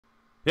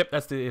Yep,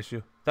 that's the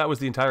issue. That was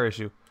the entire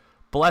issue.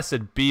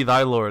 Blessed be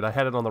thy Lord. I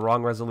had it on the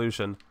wrong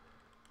resolution.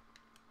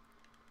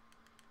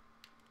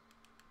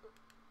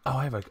 Oh,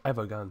 I have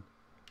a gun.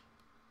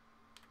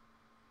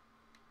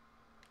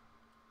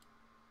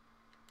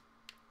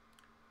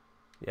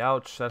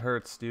 Ouch, that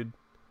hurts, dude.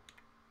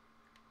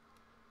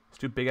 It's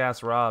two big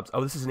ass Robs.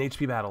 Oh, this is an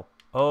HP battle.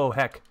 Oh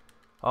heck.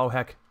 Oh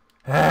heck.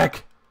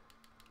 Heck!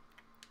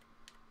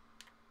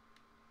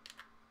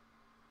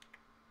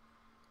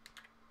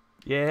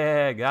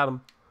 Yeah, got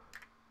him.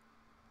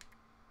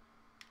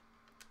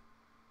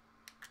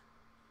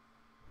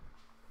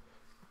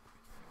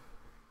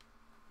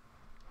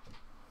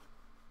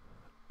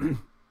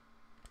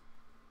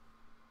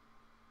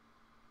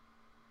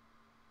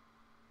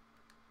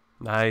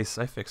 Nice,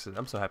 I fixed it.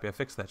 I'm so happy I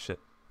fixed that shit.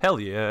 Hell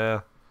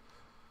yeah.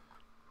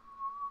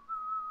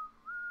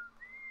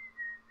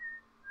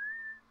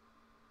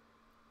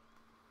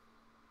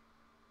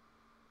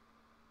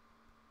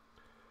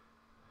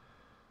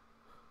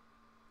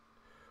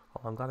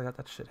 Well, I'm glad I got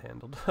that shit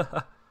handled.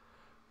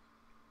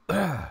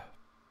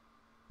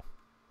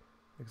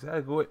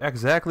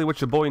 Exactly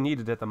what your boy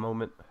needed at the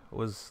moment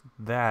was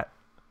that.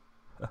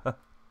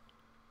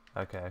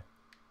 Okay,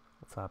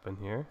 let's hop in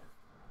here.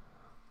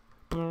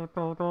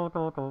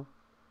 Gotta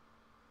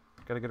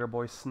get our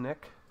boy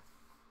Snick.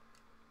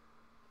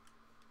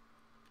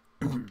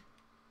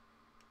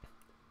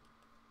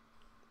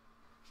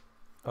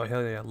 Oh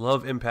hell yeah,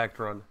 love Impact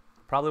Run.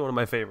 Probably one of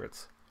my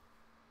favorites.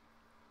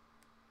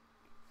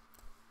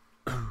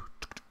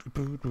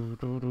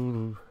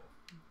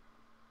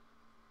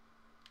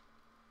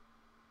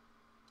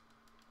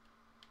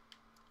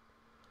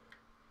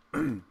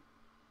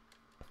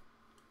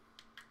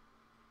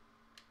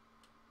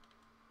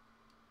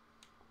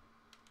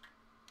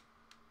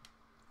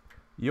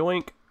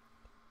 Yoink.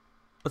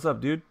 What's up,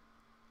 dude?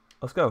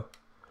 Let's go.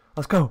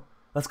 Let's go.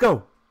 Let's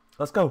go.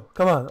 Let's go.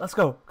 Come on. Let's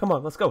go. Come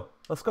on. Let's go.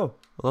 Let's go.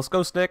 Let's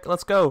go, Snick.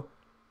 Let's go.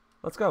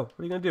 Let's go. What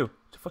are you gonna do?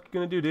 What the fuck you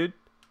gonna do, dude?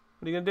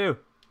 What are you gonna do?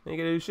 You ain't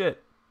gonna do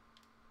shit.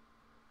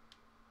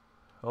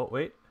 Oh,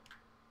 wait.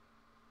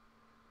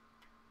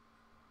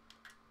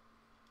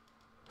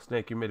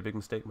 Snake, you made a big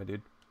mistake, my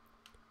dude.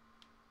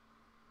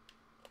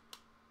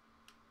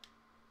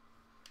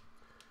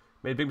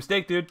 Made a big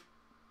mistake, dude.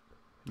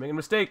 You're making a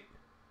mistake.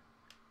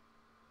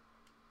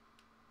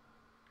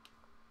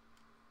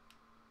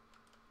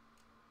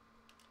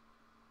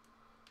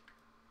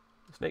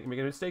 Snake, you're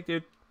making a mistake,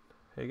 dude.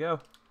 There you go.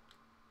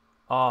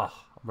 Oh,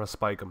 I'm gonna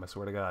spike him, I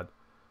swear to God.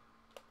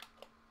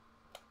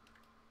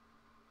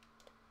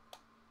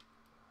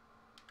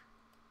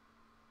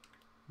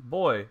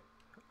 Boy,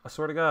 I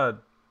swear to God.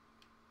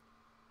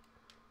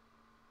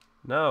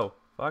 No.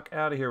 Fuck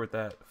out of here with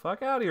that.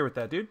 Fuck out of here with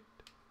that, dude.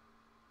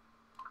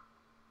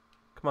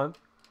 Come on.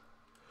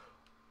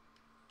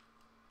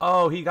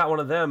 Oh, he got one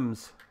of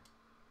thems.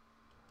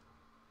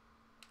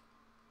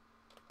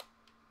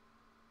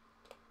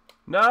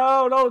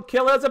 No, don't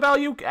kill Isabel,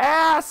 you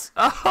ass!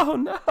 Oh,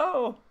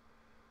 no!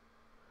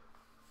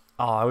 Oh,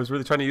 I was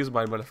really trying to use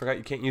mine, but I forgot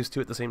you can't use two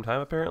at the same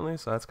time, apparently,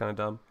 so that's kind of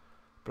dumb.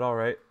 But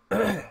alright.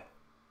 I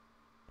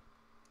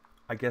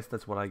guess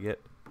that's what I get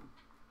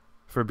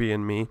for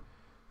being me.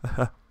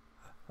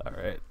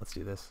 Alright, let's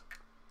do this.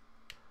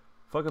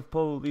 Fuck if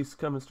police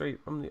coming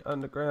straight from the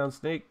underground.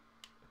 Snake.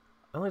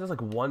 It only does like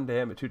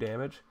 2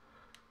 damage.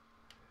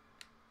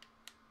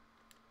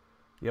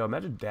 Yo,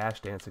 imagine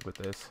dash dancing with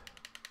this.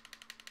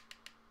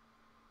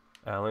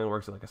 It only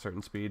works at like a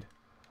certain speed.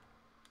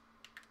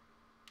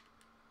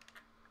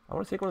 I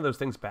want to take one of those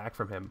things back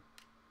from him.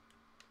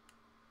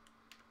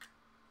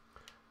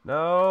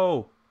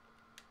 No!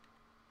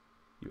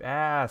 You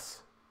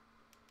ass!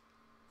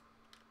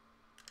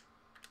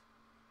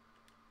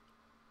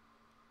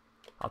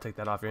 I'll take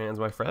that off your hands,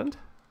 my friend.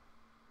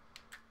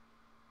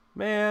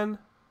 Man,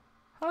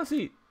 how does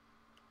he...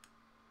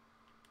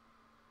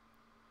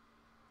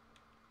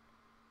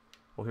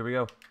 Well, here we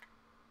go.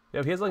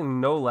 Yo, he has like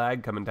no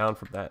lag coming down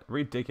from that.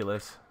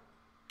 Ridiculous.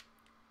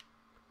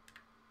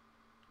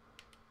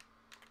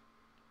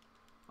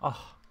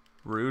 Oh,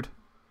 rude.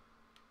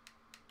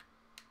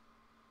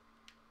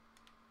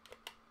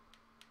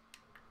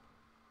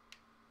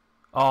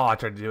 Oh, I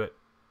tried to do it.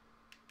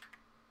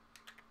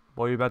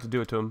 Boy, you're about to do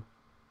it to him.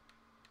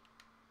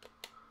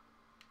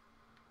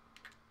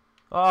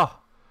 Oh.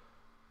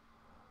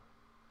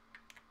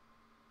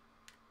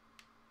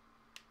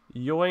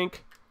 Yoink.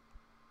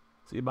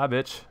 See you, bye,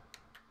 bitch.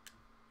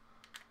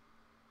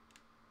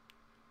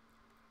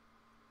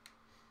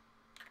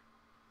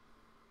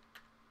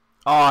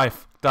 Oh, I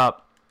fucked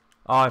up.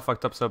 Oh, I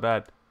fucked up so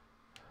bad.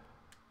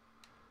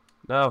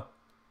 No.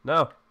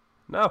 No.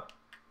 No.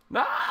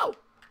 No!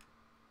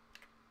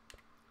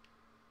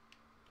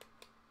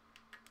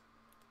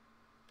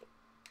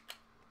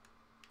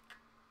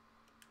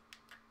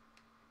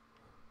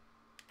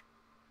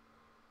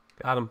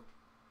 Got him.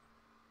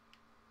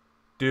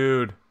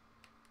 Dude.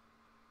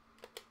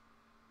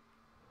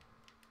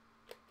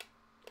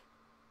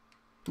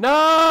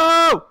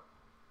 No!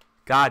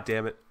 God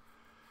damn it.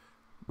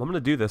 I'm gonna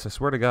do this, I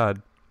swear to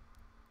God.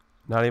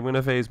 Not even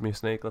gonna phase me,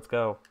 Snake. Let's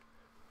go.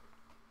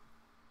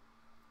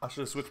 I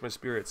should have switched my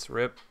spirits.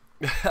 Rip.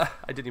 I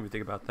didn't even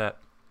think about that.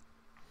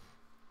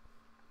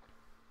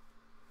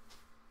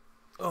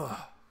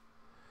 Oh.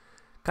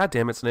 God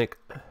damn it, Snake.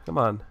 Come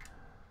on.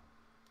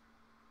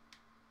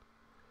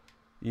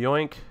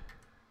 Yoink.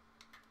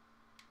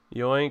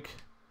 Yoink.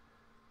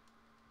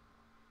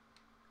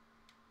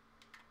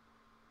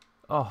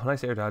 Oh,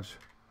 nice air dodge.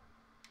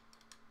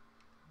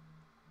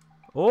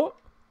 Oh.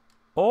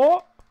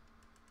 Oh.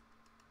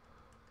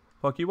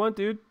 Fuck you want,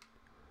 dude.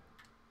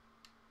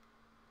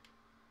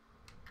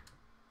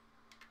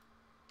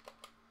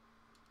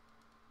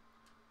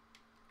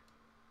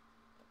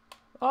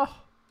 Oh.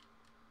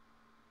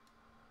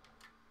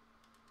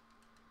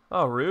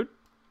 Oh, rude.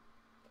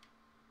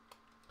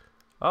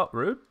 Oh,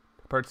 rude.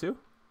 Part 2.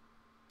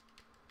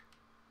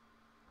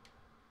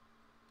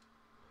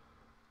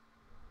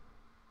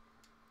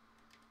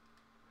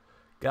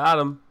 Got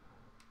him.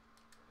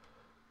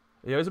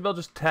 Yeah, Isabel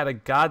just had a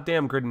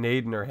goddamn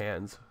grenade in her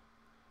hands.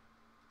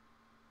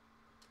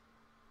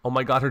 Oh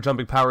my god, her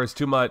jumping power is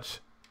too much.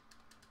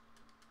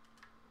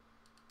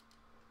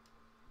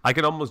 I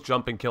can almost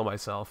jump and kill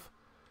myself.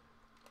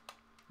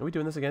 Are we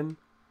doing this again?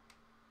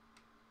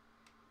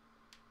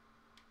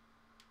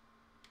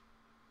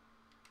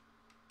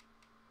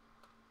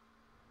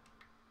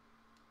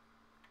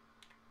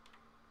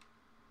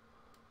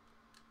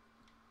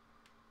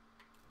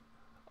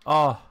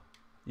 Oh,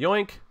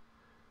 yoink.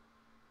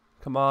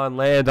 Come on,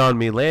 land on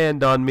me,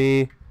 land on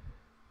me.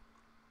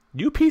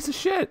 You piece of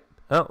shit.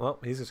 Oh, well,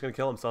 he's just going to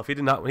kill himself. He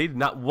did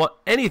not want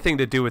anything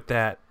to do with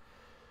that.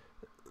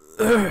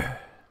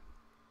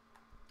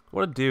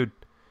 What a dude.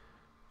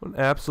 What an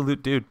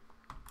absolute dude.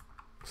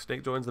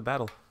 Snake joins the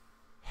battle.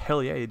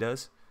 Hell yeah, he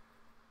does.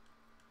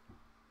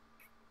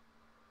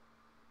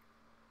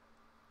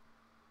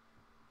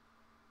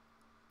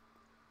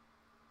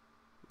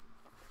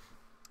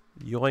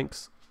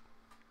 Yoinks.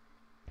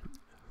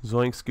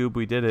 Zoink Scoob,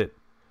 we did it.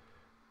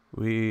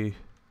 We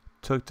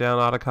took down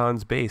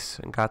Otacon's base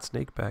and got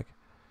Snake back.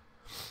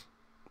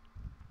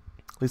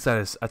 At least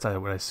that's what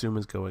I assume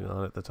is going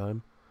on at the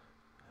time.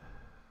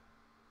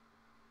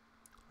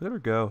 Let her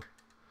go.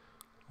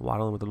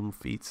 Waddling with the little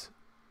feet.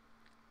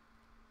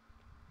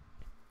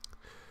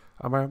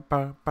 Alright,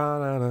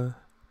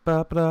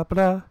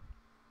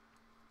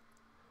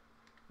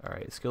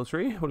 skill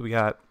tree. What do we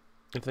got?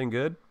 Anything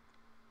good?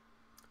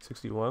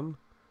 61.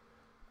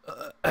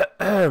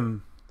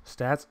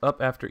 Stats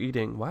up after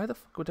eating. Why the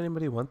fuck would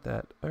anybody want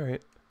that?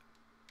 Alright.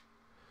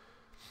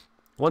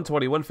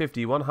 120,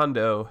 150,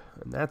 100.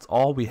 And that's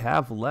all we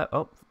have left.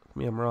 Oh,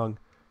 me, I'm wrong.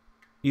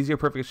 Easier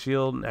perfect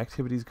shield and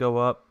activities go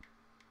up.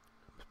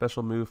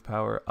 Special move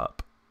power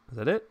up. Is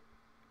that it?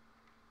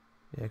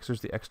 Yeah, because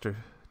there's the extra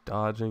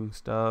dodging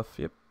stuff.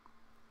 Yep.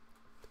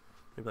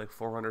 Maybe like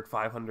 400,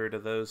 500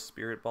 of those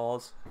spirit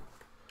balls.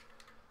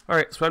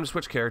 Alright, so I'm to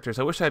switch characters.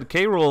 I wish I had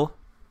K. Rool.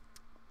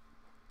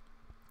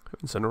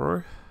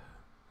 Incineroar.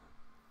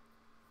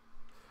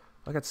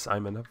 I got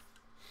Simon. I'm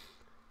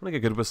gonna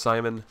get good with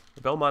Simon.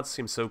 The Belmonts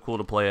seem so cool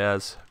to play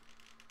as.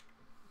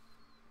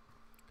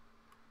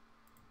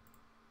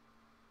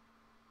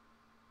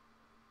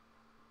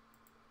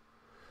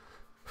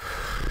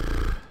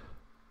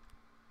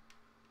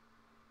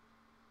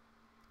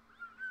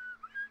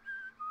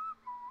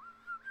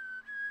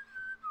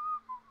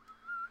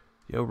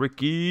 Yo,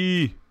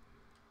 Ricky.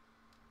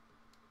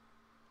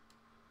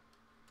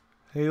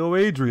 Hey, yo,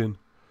 Adrian.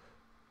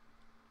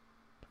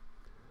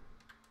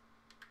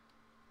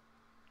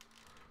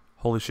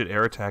 Holy shit,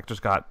 air attack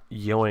just got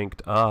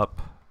yoinked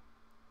up.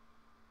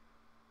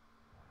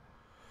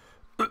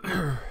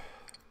 Yo,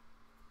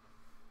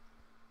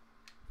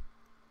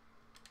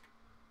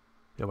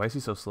 why is he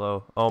so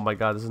slow? Oh my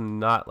god, this is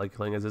not like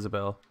playing as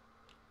Isabel.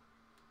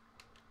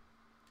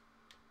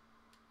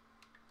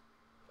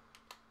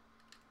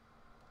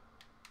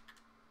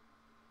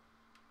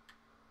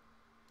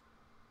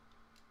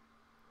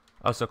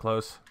 Oh, so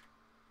close.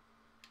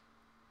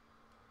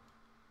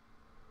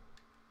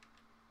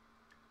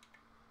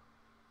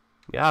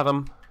 Got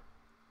him.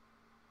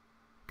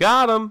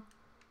 Got him.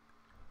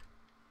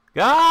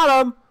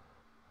 Got him.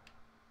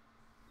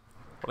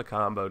 What a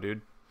combo,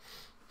 dude.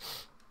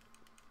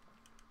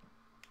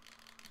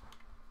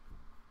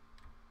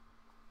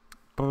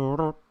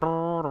 God,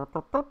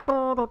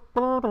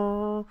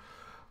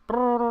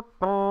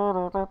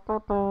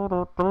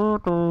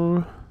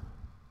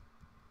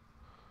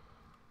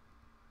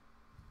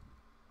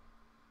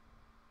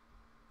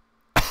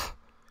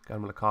 I'm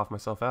gonna cough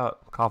myself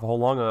out. Cough a whole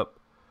lung up.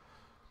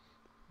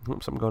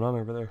 Oops, something going on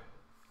over there.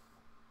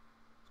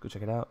 Let's go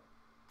check it out.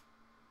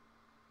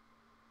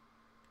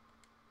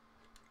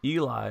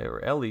 Eli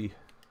or Ellie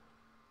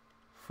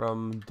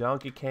from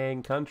Donkey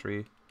Kong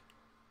Country.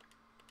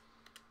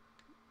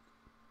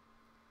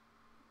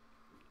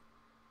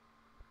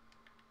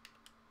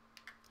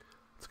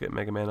 Let's get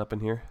Mega Man up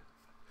in here.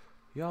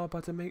 Y'all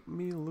about to make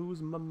me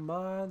lose my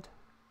mind.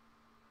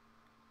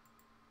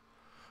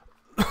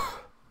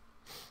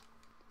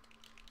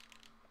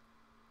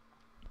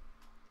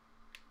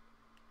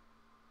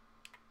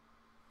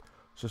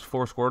 Just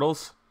 4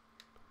 Squirtles.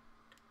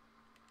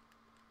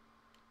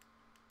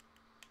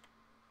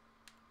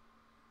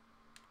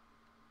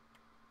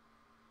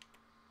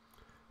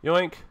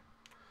 Yoink.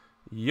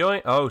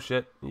 Yoink. Oh,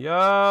 shit.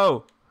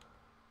 Yo!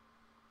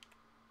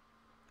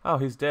 Oh,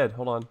 he's dead.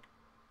 Hold on.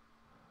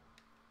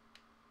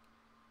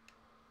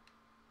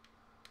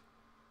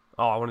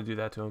 Oh, I want to do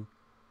that to him.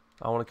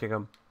 I want to kick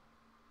him.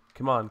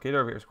 Come on, get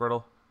over here,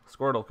 Squirtle.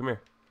 Squirtle, come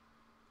here.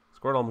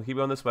 Squirtle, I'm going to keep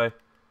going this way.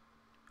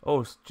 Oh,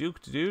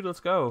 juked, dude. Let's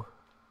go.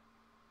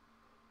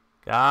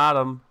 Got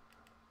him.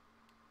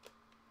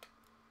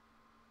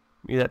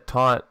 Me that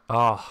taunt.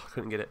 Oh,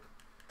 couldn't get it.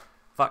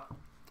 Fuck.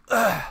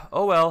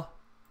 Oh, well.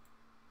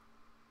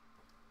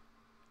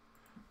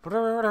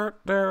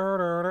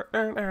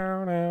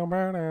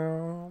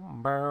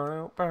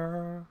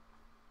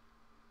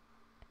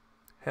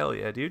 Hell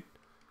yeah, dude.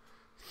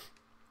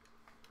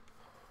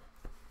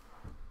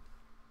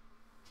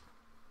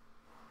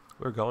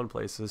 We're going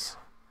places.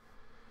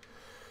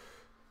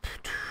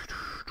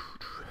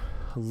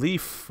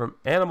 Leaf from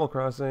Animal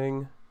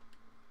Crossing.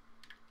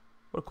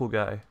 What a cool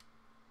guy.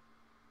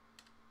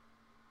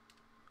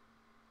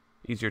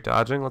 Easier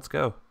dodging. Let's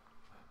go.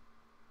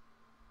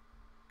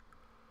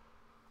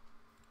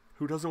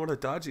 Who doesn't want to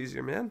dodge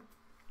easier, man?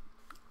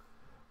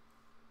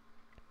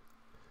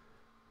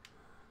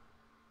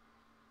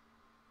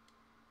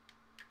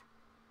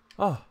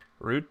 Oh,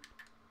 rude.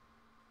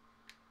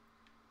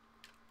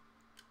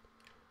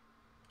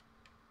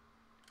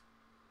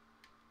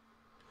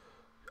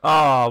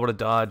 Oh, what a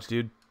dodge,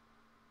 dude.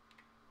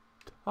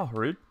 Oh,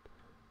 rude.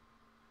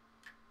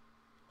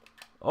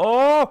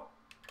 Oh!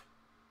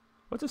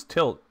 What's this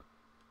tilt?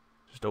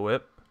 Just a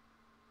whip.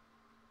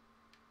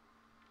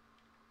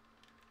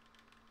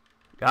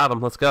 Got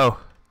him. Let's go.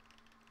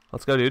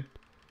 Let's go, dude.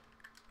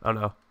 Oh,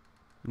 no.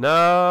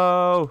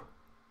 No!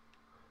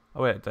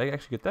 Oh, wait. Did I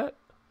actually get that?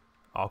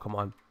 Oh, come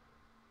on.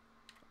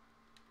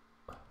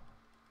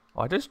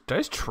 Oh, did I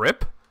just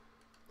trip?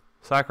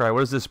 Sakurai,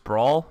 what is this,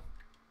 brawl?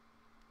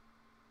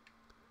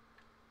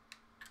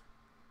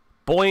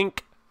 Boink!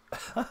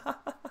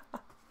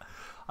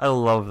 I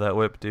love that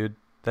whip, dude.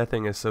 That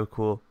thing is so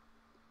cool.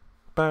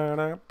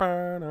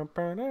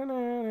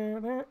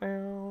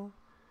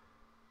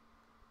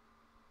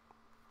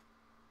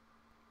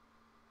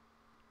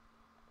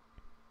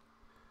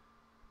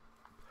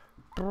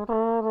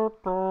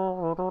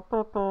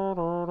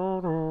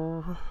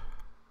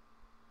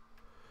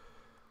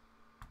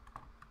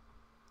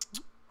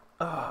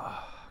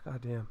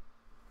 Goddamn.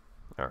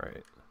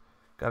 Alright.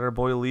 Got our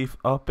boy Leaf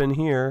up in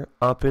here.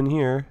 Up in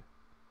here.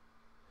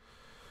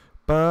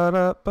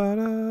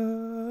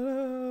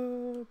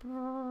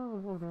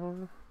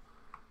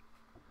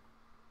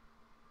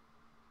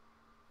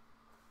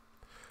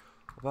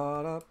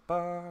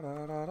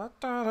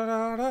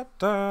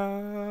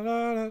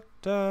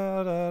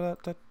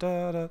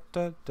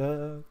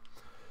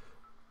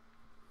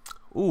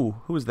 Ooh,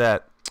 who's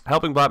that?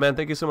 Helping Botman,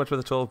 thank you so much for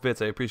the 12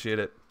 bits. I appreciate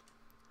it.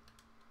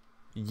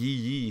 Yee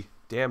yee.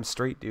 Damn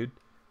straight, dude.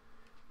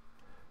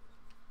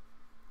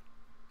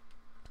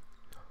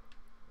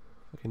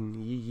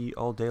 Fucking yee yee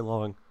all day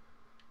long.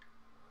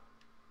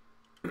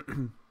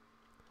 The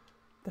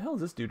hell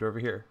is this dude over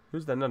here?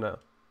 Who's that? No.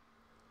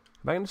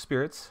 Back into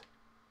spirits.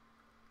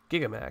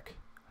 Gigamac.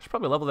 I should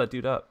probably level that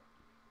dude up.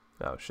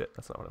 Oh shit,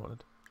 that's not what I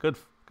wanted. Good.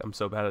 I'm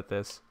so bad at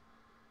this.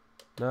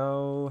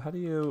 No, how do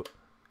you...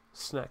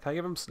 Snack. Can I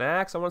give him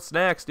snacks? I want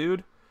snacks,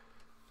 dude.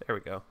 There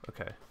we go.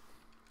 Okay.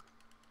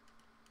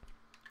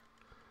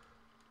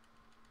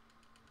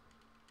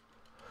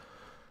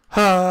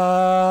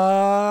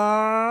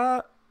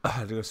 I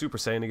had to go Super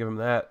Saiyan to give him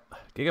that.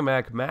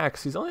 Gigamac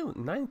Max. He's only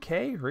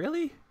 9k?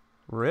 Really?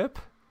 Rip?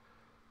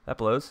 That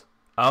blows.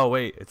 Oh,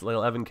 wait. It's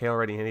 11k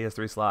already and he has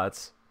 3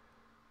 slots.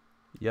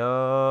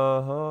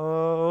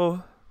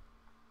 Yo.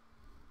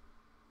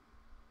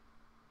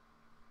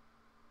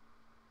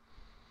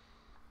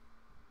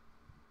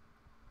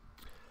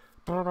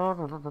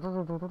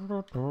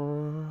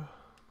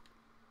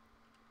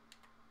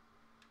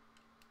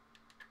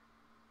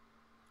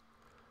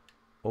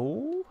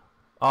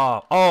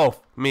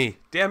 Oh, me.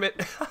 Damn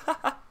it.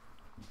 I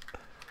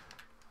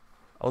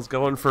was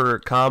going for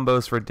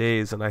combos for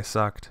days and I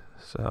sucked.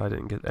 So I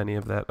didn't get any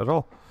of that at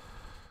all.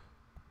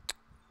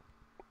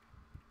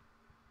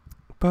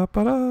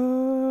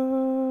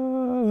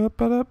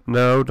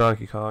 No,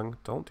 Donkey Kong.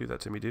 Don't do that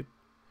to me, dude.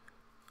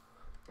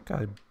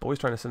 God, boy's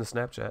trying to send a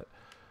Snapchat.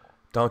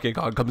 Donkey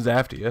Kong comes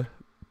after you.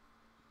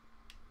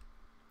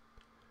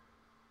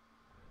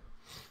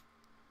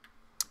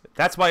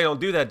 That's why you don't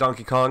do that,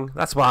 Donkey Kong.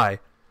 That's why.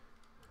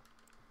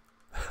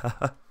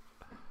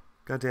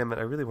 God damn it,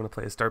 I really want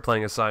to start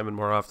playing as Simon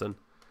more often.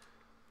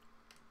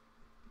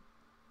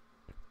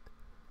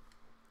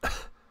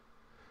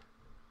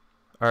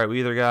 Alright,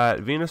 we either got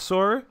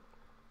Venusaur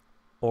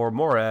or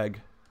Morag.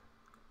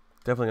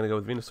 Definitely gonna go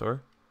with Venusaur.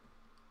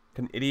 What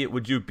an idiot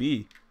would you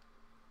be?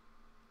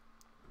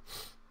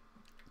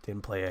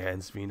 Didn't play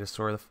against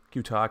Venusaur. The fuck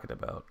you talking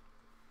about?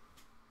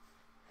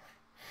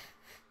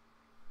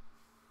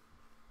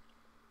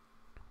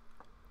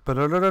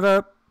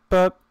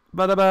 It's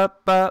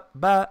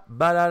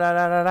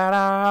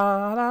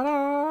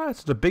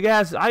just a big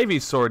ass ivy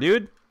sword,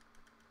 dude.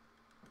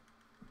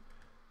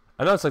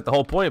 I know it's like the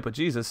whole point, but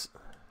Jesus.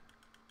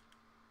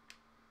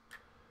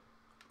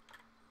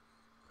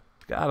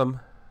 Got him.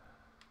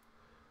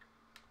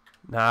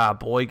 Nah,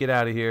 boy, get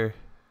out of here.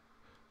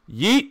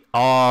 Yeet.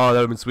 Oh, that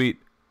would have been sweet.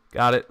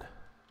 Got it.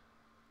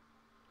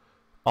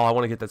 Oh, I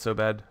want to get that so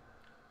bad.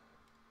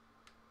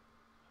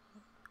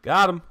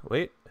 Got him.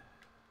 Wait.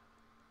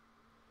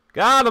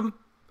 Got him.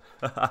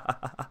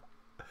 I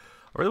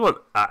really want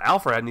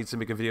Alfred needs to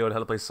make a video on how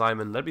to play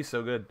Simon. That'd be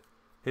so good.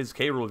 His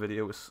K. Rool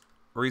video was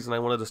the reason I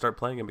wanted to start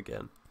playing him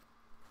again.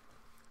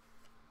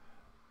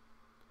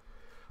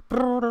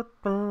 Oh,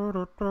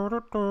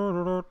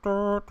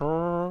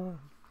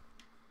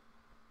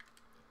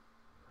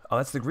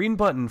 that's the green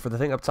button for the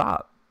thing up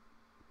top.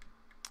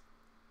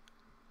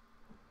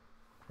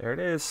 There it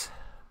is.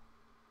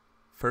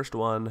 First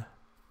one.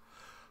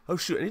 Oh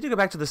shoot, I need to go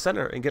back to the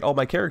center and get all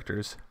my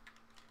characters.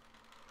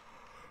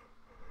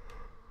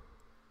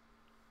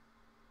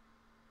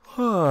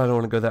 Oh, I don't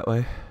want to go that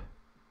way.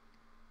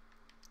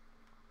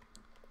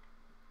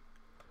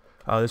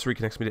 Oh, this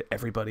reconnects me to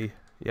everybody.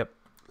 Yep.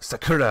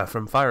 Sakura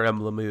from Fire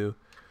Emblem.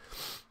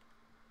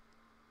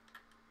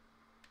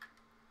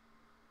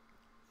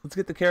 Let's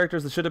get the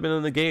characters that should have been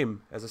in the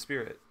game as a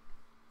spirit.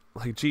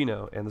 Like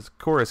Gino and the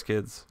Chorus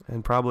Kids.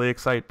 And probably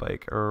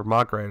Excitebike or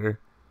Mach Rider.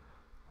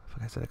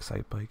 Fuck, I said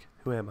Excitebike.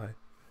 Who am I?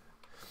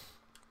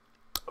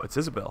 Oh, it's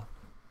Isabelle.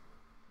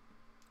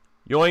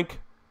 Yoink.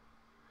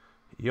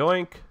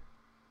 Yoink.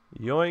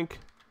 Yoink.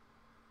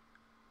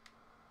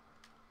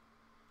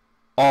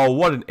 Oh,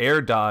 what an air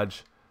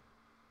dodge.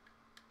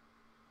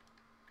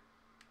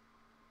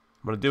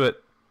 I'm gonna do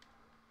it.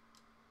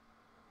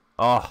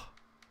 Oh.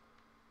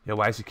 Yeah,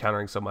 why is he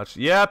countering so much?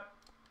 Yep.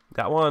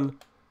 Got one.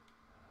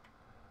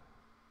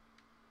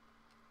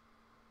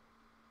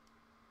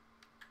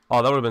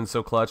 Oh, that would have been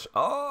so clutch.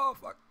 Oh,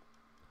 fuck.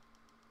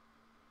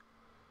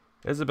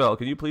 Isabelle,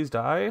 can you please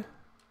die?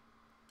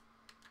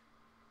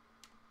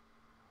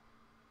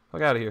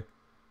 Fuck out of here.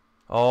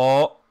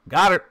 Oh,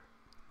 got her.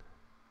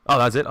 Oh,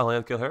 that's it. I'll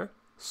land kill her.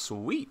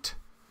 Sweet.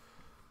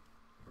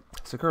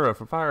 Sakura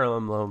from Fire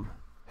Emblem.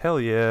 Hell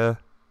yeah.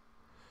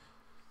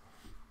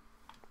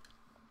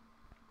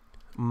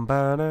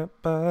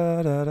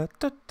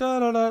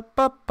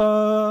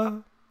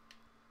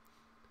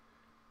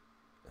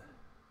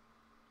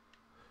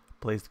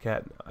 Blaze the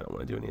cat. No, I don't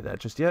want to do any of that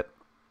just yet.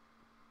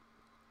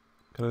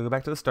 Gotta go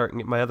back to the start and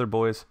get my other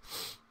boys.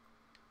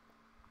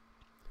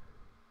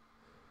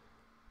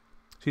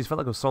 Jeez, felt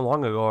like it was so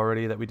long ago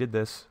already that we did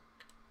this.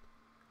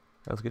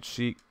 Let's get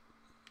Sheik.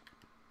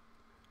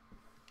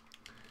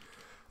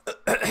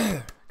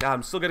 God,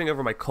 I'm still getting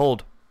over my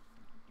cold.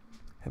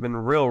 I've been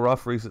real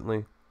rough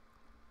recently.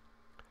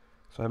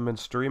 So I haven't been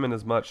streaming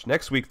as much.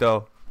 Next week,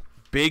 though,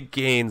 big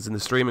gains in the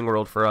streaming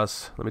world for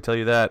us. Let me tell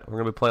you that. We're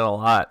going to be playing a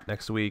lot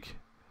next week.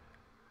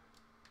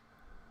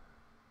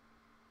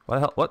 What the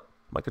hell? What?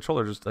 My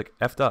controller just, like,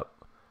 effed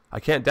up. I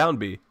can't down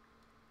B.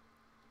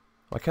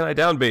 Why can't I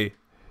down B?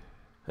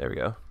 There we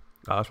go.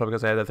 Oh, that's probably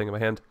because I had that thing in my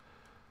hand.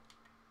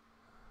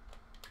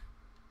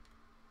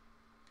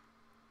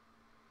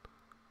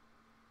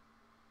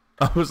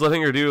 I was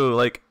letting her do,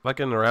 like,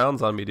 fucking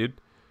rounds on me, dude.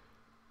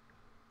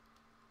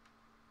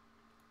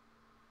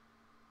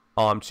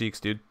 Oh, I'm cheeks,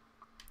 dude.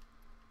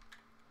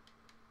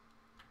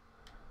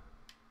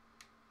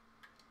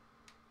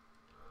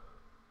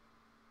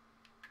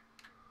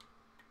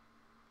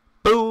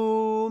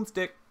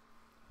 Boomstick.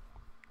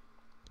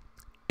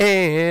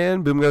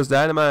 And boom goes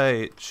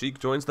dynamite. Sheik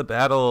joins the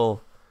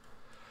battle.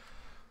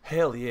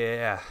 Hell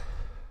yeah.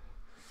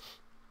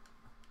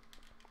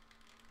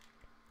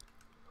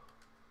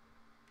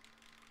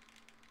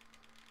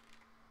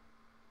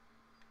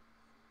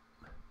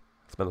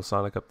 It's Metal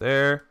Sonic up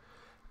there.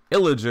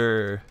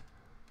 Illager.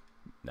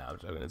 No, I'm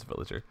joking, it's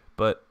Villager.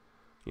 But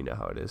you know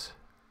how it is.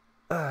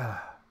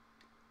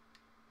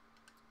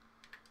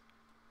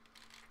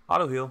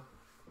 Auto heal.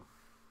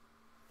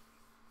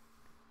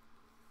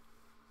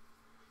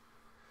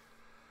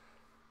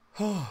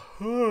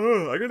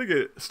 I gotta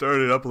get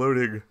started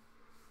uploading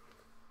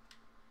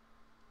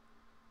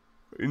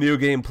New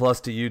Game Plus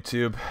to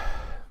YouTube.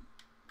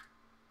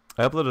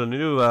 I uploaded a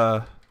new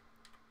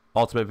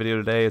Ultimate video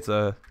today. It's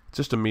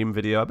just a meme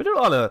video. I've been doing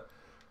a lot of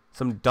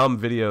some dumb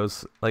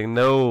videos. Like,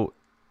 no,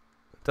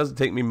 it doesn't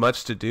take me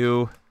much to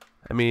do.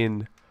 I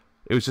mean,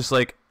 it was just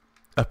like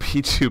a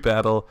Pichu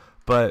battle,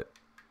 but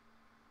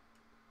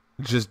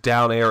just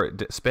down air,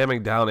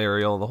 spamming down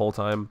aerial the whole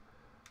time.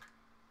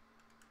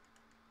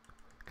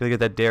 Gotta get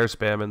that dare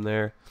spam in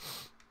there.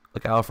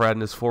 Like Alfred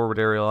in his forward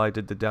aerial, I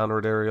did the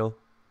downward aerial.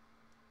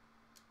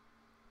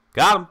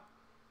 Got him.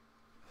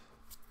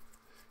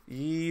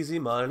 Easy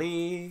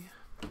money.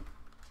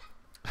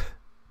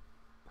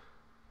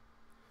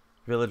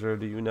 Villager,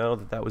 do you know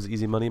that that was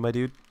easy money, my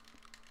dude?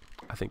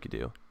 I think you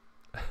do.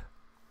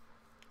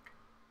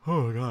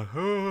 Oh my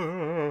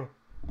god.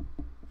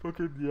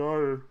 Fucking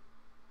yard.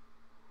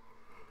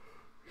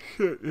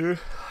 shit, dude.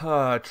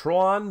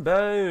 Tron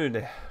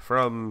Bone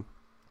from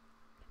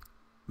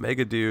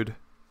Mega Dude.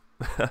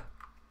 I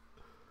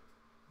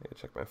gotta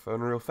check my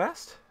phone real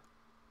fast.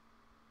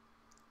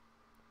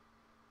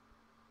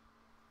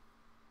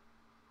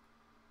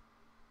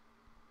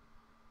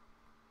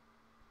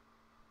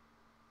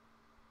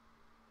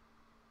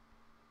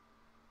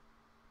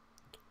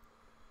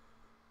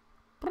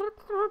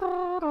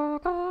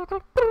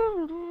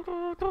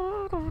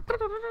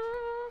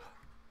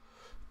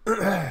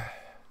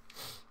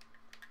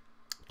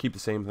 Keep the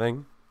same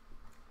thing.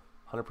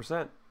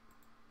 100%.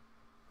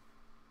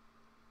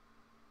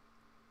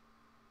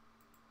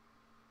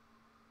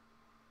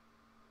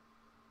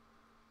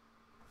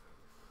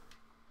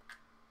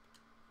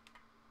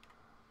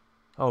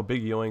 Oh,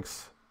 big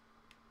yoinks.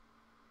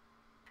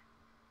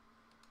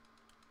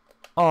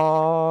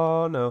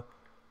 Oh, no.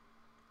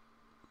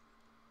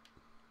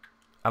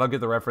 I don't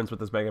get the reference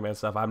with this Mega Man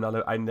stuff. I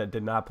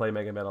did not play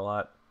Mega Man a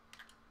lot.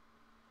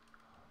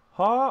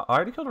 Huh? I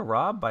already killed a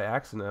Rob by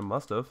accident. I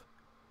must have.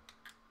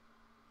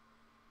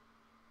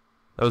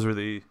 That was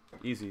really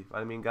easy.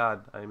 I mean,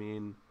 God. I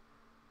mean...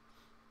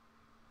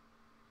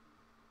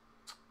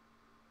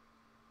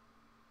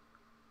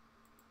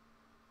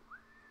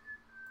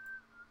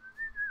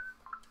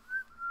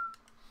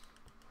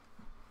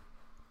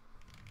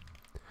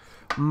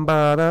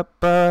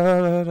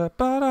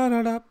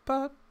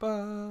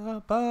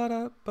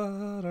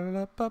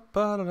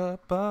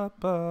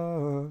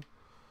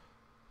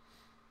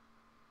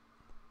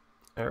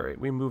 Alright,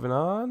 we moving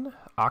on.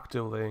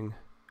 Octoling.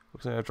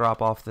 Looks like I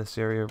drop off this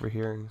area over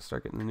here and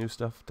start getting the new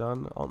stuff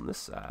done on this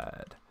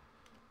side.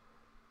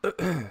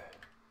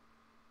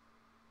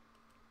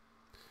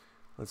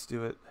 Let's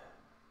do it.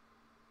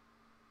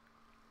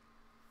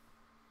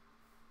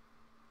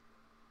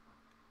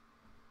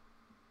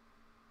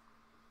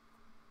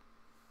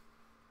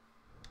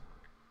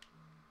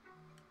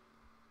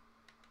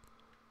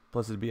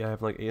 Blessed be, I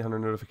have like 800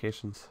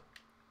 notifications.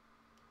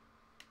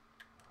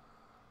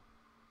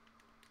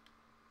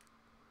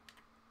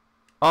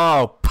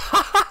 Oh,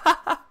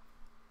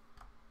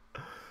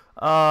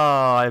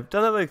 oh, I've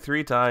done it like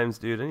 3 times,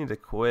 dude. I need to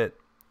quit.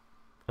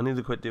 I need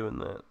to quit doing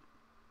that.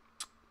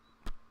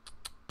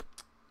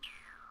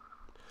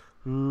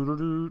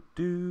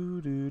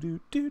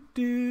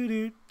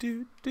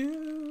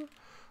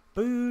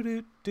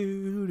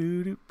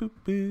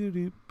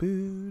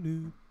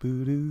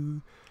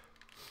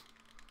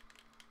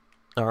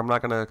 Oh, I'm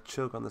not gonna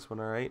choke on this one,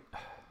 alright?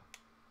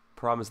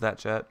 Promise that,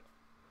 chat.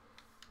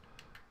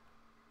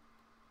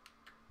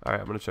 Alright,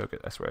 I'm gonna choke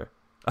it, I swear.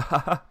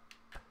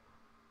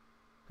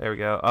 There we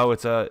go. Oh,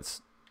 it's an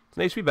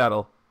HP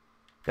battle.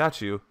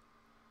 Got you.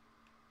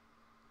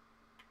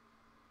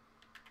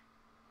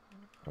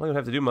 I don't even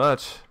have to do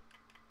much.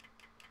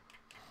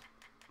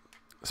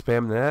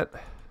 Spam that.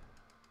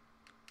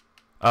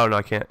 Oh no,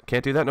 I can't.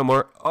 Can't do that no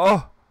more.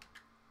 Oh!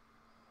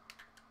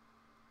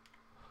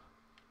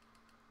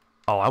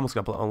 Oh, I almost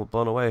got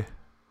blown away.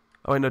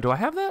 Oh, wait, no, do I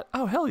have that?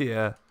 Oh, hell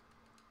yeah.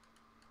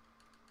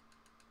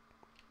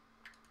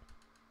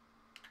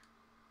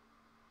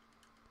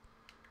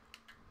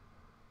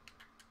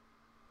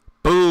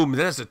 Boom,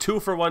 that's a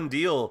 2-for-1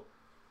 deal.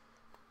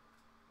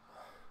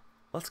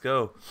 Let's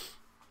go.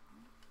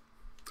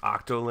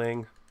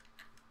 Octoling.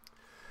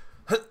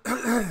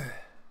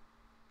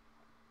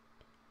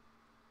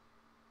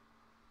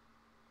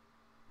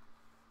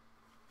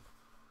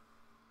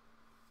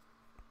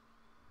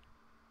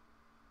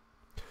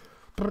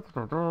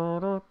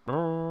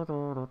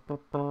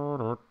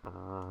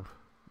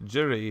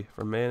 Jury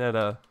from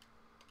Bayonetta.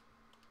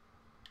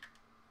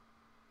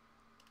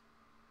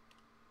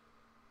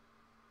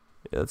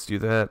 Yeah, let's do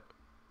that.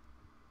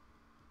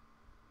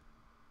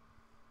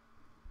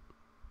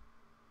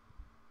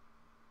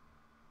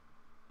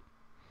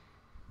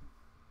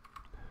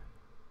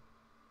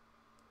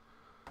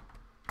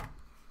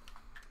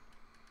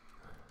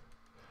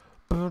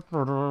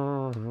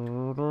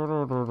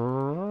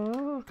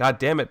 God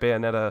damn it,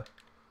 Bayonetta.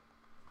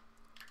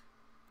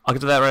 I'll get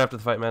to that right after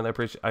the fight, man. I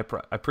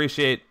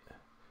appreciate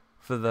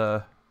for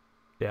the...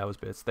 Yeah, it was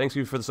bits. Thanks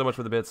you for so much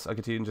for the bits. I'll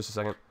get to you in just a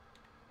second.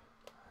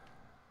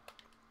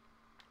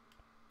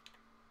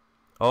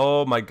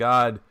 Oh my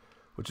god.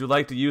 Would you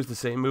like to use the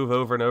same move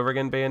over and over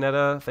again,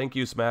 Bayonetta? Thank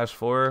you, Smash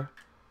 4.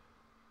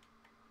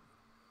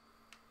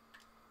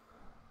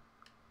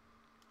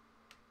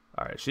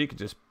 Alright, she could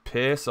just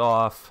piss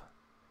off.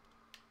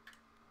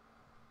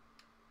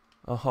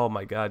 Oh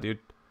my god, dude.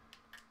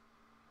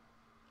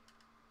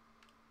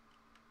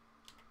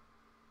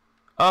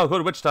 Oh, go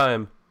to Witch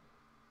Time.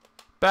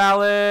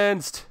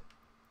 Balanced.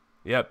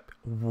 Yep.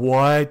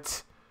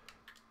 What?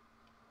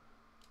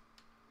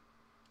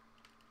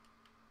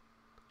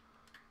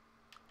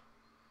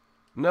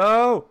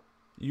 No.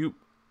 You.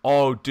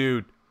 Oh,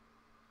 dude.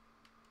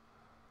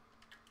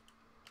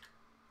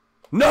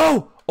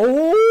 No.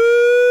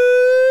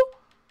 Oh.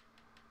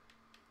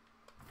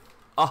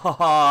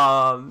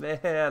 Oh,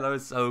 man. I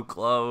was so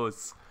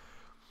close.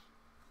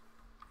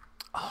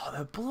 Oh,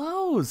 that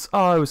blows.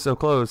 Oh, I was so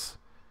close.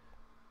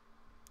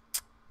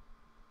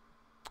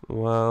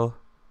 Well.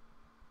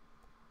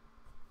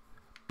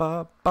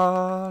 Oh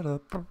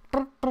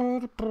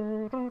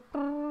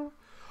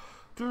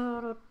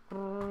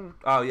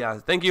yeah,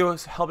 thank you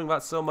helping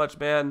out so much,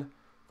 man.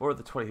 For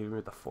the 20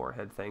 with the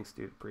forehead, thanks,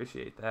 dude.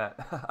 Appreciate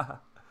that.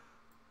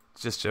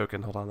 Just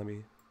joking. Hold on, let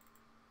me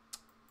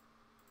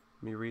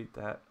read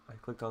that. I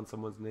clicked on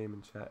someone's name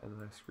in chat and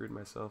then I screwed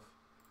myself.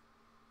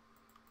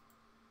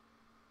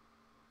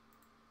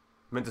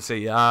 I meant to say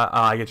yeah.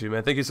 I get you,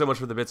 man. Thank you so much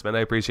for the bits, man. I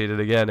appreciate it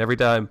again every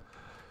time.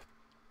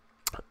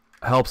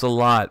 Helps a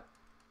lot.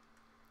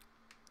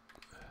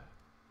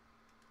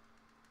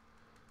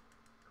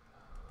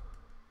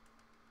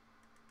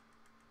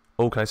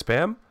 Oh, can I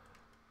spam?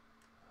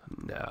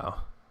 No.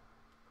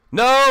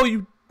 No,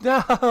 you...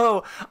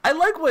 No! I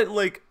like what,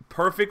 like,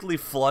 perfectly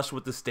flush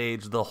with the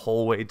stage the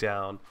whole way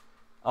down.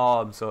 Oh,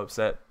 I'm so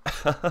upset.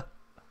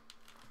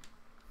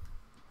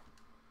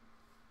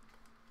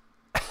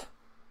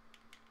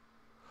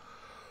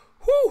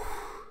 Whew.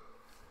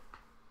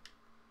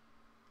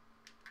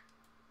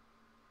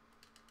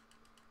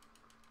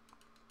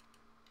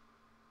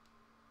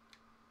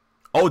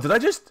 Oh, did I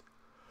just...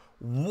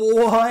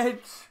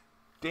 What?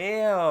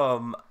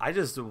 Damn. I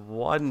just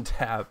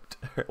one-tapped.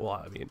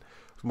 Well, I mean,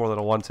 it's more than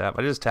a one-tap.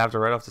 I just tapped her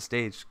right off the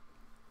stage.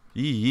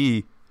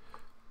 Yee.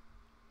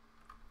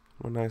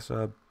 What a nice...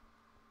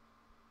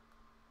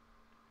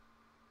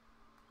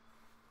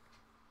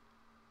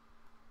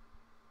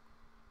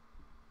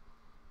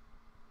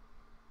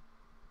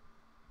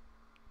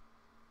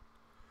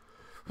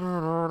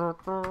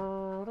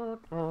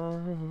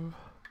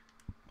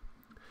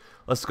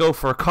 Let's go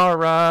for a car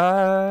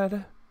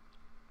ride.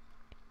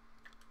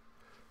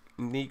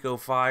 Nico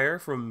Fire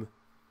from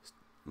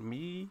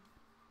me,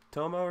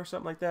 Tomo or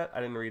something like that. I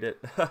didn't read it.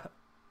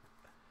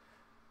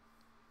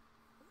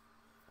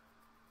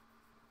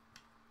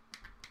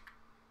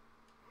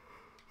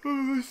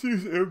 Let's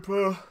use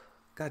Impa.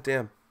 God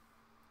damn.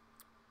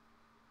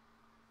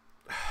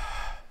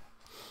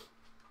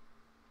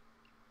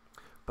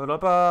 Oh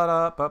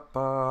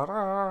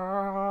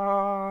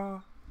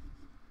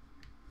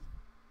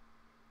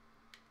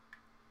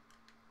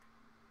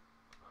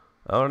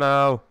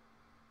no.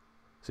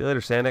 See you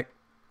later, Sanic.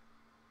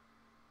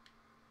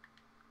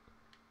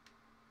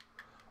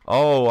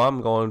 Oh,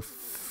 I'm going.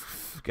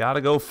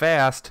 Gotta go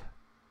fast.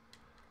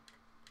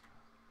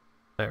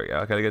 There we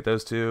go. Gotta get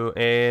those two.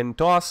 And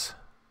toss.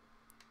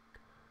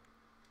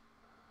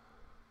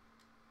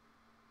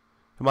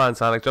 Come on,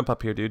 Sonic. Jump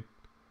up here, dude.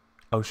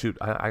 Oh, shoot.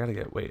 I gotta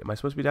get... Wait, am I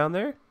supposed to be down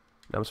there?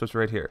 No, I'm supposed to be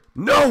right here.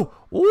 No!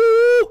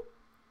 Woo!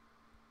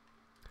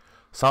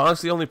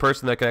 Sonic's the only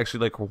person that can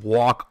actually, like,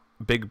 walk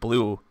Big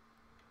Blue.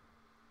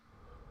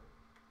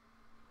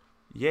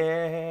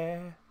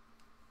 Yeah.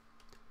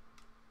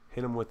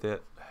 Hit him with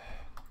it.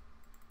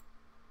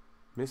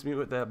 Miss me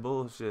with that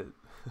bullshit.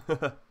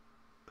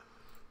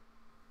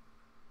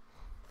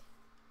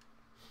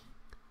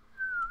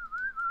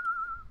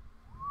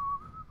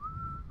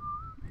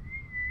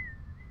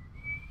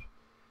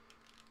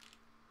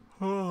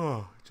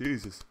 Oh,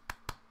 Jesus.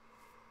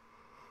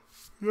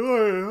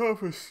 No,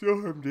 half a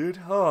storm, dude.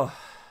 Oh.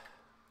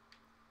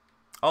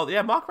 Oh,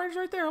 yeah, Mach Rider's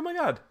right there. Oh, my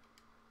God.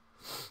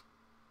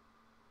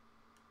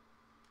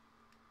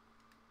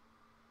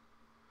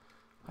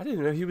 I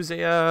didn't know he was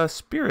a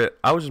spirit.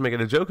 I was just making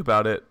a joke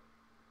about it.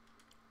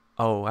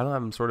 Oh, I don't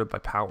have him sorted by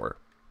power.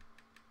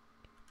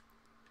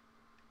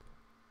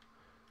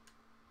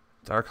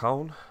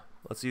 Darkhound.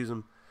 Let's use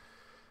him.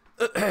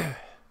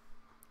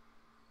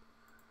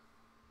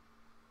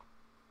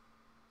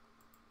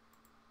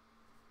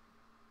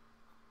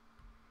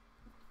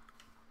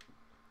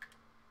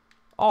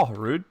 Oh,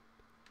 rude.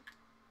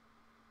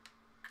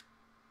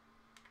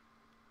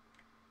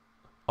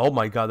 Oh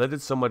my God, that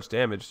did so much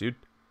damage, dude.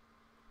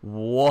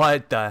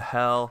 What the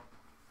hell?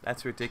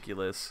 That's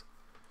ridiculous.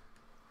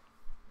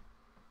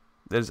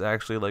 That is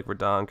actually like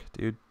redonk,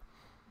 dude.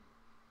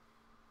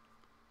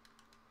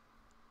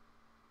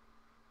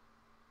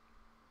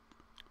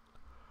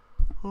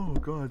 Oh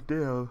God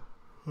damn.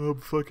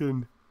 I'm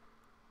fucking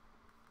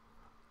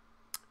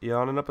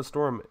yawning up a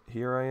storm.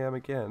 Here I am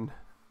again.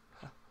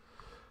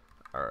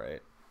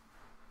 Alright.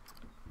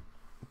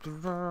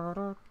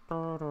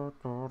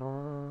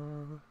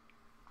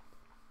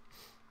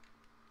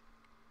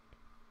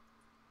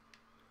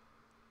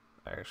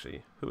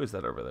 Actually, who is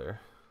that over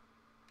there?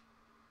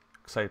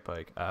 Excite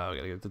Bike. Oh, I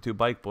gotta get the two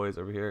bike boys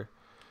over here.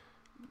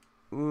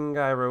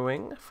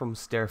 Gyroing from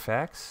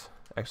Stairfax.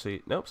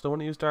 Actually, nope, still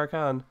want to use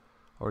Darkon.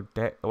 Or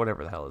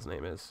whatever the hell his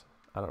name is.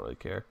 I don't really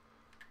care.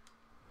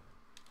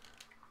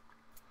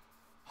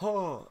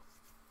 Oh.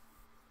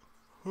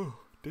 Oh,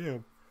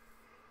 damn.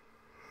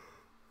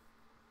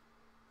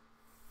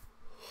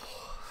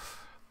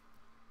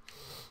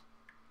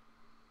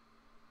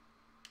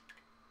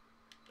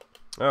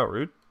 Oh,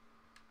 rude.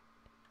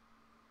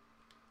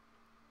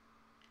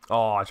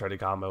 Oh, I tried to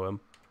combo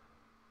him.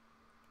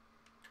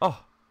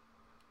 Oh.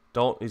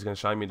 Don't. He's going to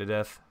shine me to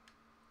death.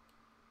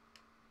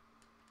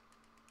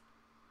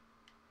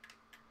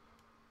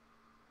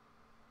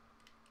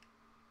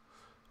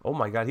 Oh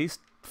my God, he's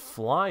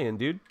flying,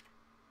 dude.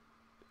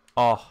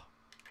 Oh,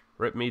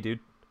 rip me, dude.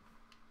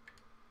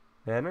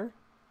 Banner?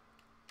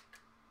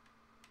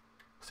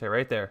 Stay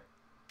right there.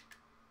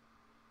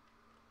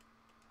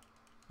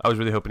 I was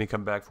really hoping he'd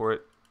come back for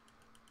it.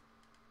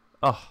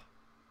 Oh.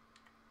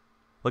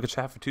 Look at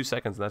chat for 2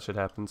 seconds and that shit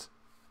happens.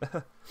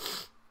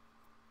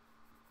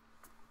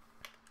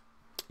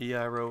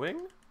 EI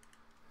rowing.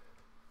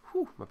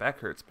 Whew, my back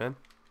hurts, man.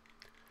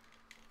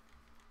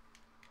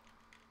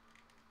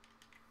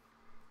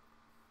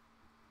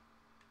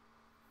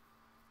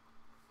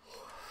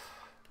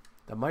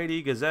 The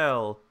mighty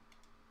gazelle.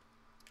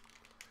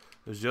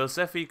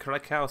 Józefy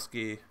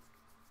Krakowski.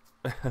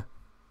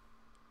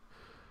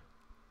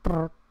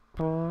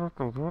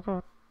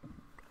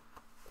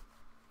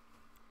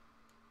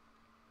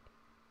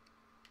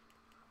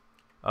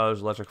 Oh,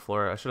 there's electric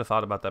floor. I should have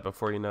thought about that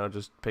before, you know,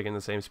 just picking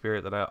the same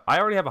spirit that I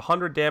already have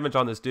 100 damage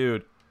on this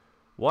dude.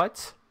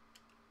 What?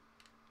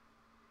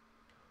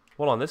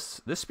 Hold on,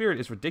 this spirit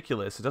is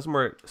ridiculous. It doesn't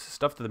wear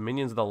stuff to the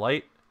minions of the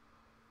light.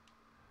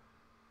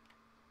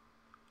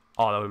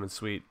 Oh, that would have been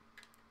sweet.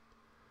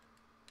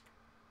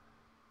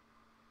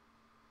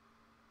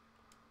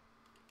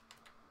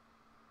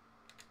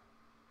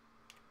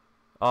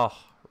 Oh,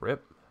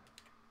 rip.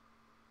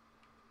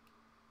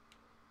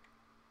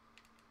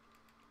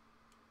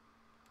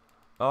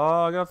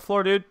 Oh, get off the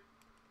floor, dude.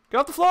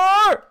 Get off the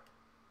floor!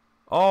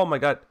 Oh my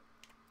god.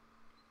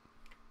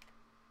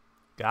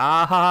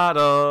 Got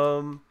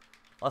him.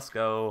 Let's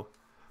go.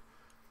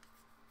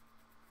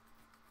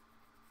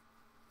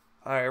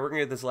 Alright, we're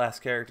gonna get this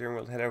last character and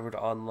we'll head over to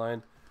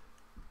online.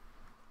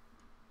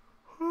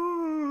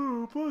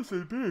 Oh,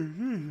 blessed be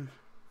Jesus.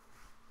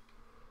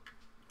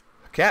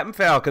 Captain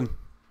Falcon.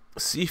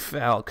 Sea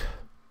Falc.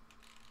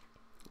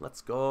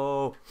 Let's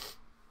go.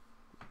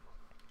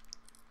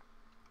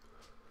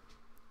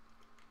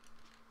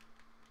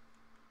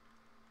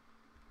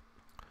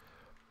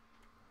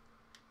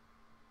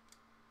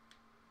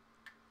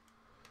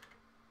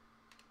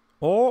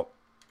 Oh.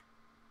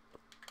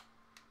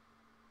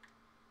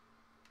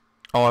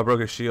 Oh, I broke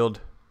his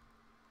shield.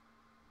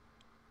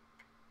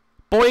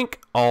 Boink.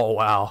 Oh,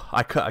 wow.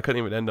 I couldn't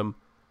even end him.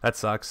 That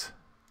sucks.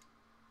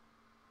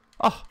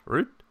 Oh,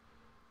 rude.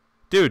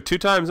 Dude, 2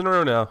 times in a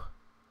row now.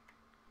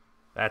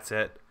 That's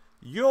it.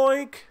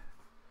 Yoink.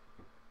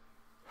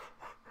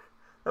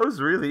 That was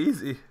really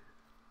easy.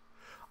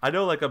 I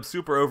know, like, I'm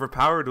super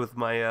overpowered with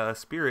my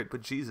spirit,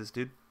 but Jesus,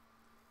 dude.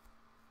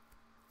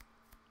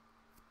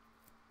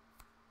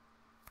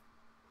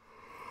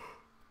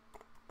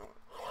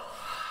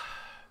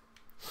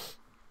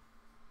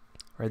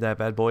 Ride that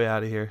bad boy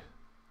out of here.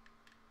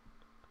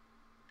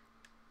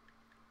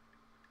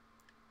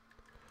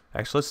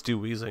 Actually, let's do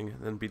wheezing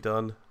and then be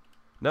done.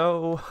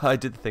 No, I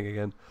did the thing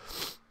again.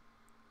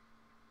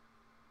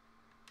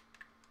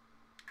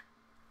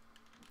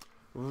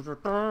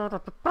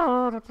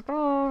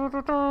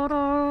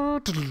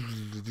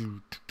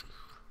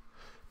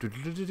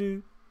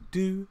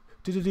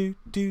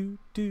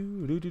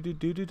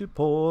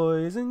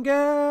 Poison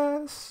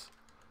gas.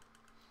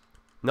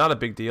 Not a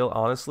big deal,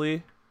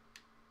 honestly.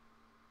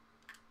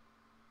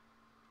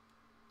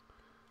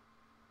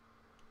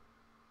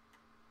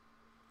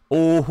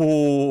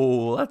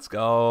 Oh, let's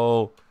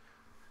go.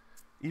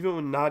 Even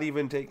when not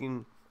even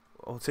taking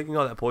all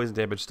that poison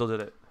damage, still did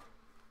it.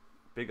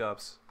 Big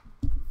ups.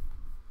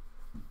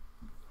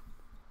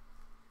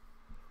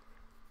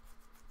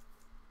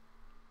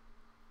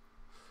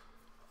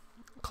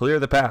 Clear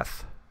the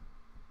path.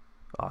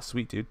 Aw,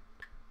 sweet, dude.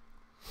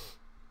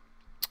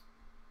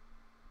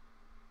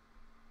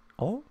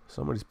 Oh,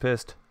 somebody's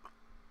pissed.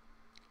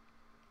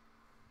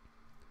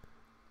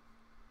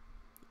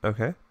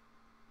 Okay.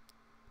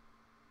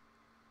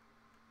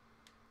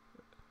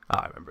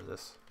 I remember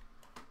this.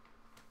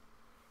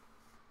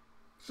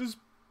 Just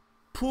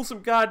pull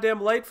some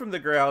goddamn light from the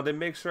ground and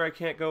make sure I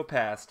can't go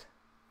past.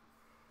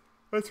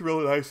 That's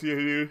really nice of you,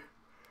 dude.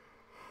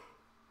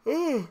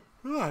 Oh,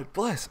 God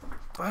bless.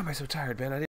 Why am I so tired, man?